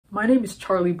My name is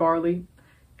Charlie Barley,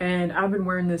 and I've been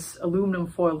wearing this aluminum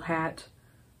foil hat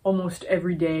almost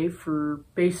every day for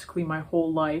basically my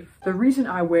whole life. The reason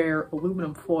I wear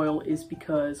aluminum foil is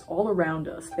because all around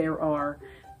us there are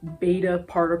beta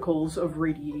particles of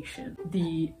radiation.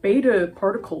 The beta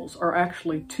particles are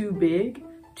actually too big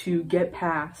to get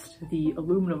past the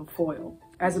aluminum foil.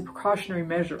 As a precautionary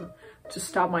measure to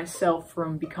stop myself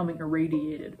from becoming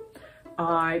irradiated,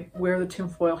 I wear the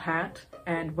tinfoil hat,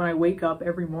 and when I wake up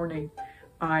every morning,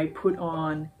 I put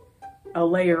on a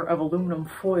layer of aluminum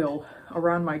foil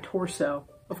around my torso.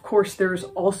 Of course, there's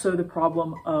also the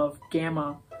problem of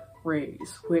gamma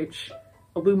rays, which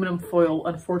aluminum foil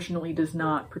unfortunately does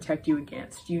not protect you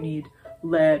against. You need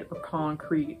lead or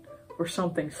concrete or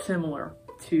something similar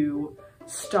to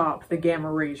stop the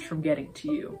gamma rays from getting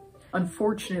to you.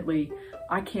 Unfortunately,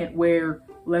 I can't wear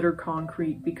lead or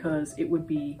concrete because it would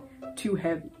be too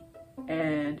heavy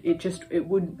and it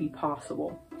wouldn't be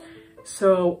possible.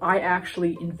 So I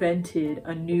actually invented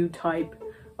a new type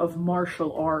of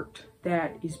martial art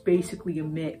that is basically a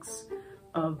mix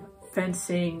of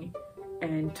fencing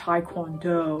and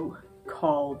taekwondo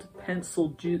called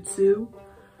pencil jutsu,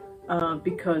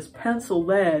 because pencil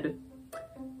lead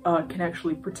can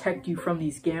actually protect you from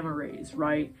these gamma rays,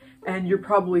 right? And you're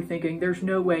probably thinking there's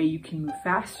no way you can move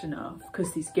fast enough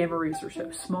because these gamma rays are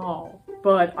so small.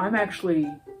 But I'm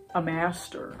actually a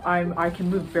master. I can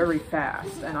move very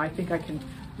fast, and I think I can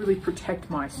really protect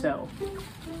myself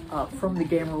from the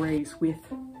gamma rays with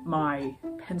my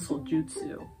pencil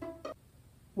jutsu.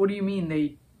 What do you mean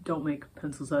they don't make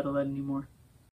pencils out of lead anymore?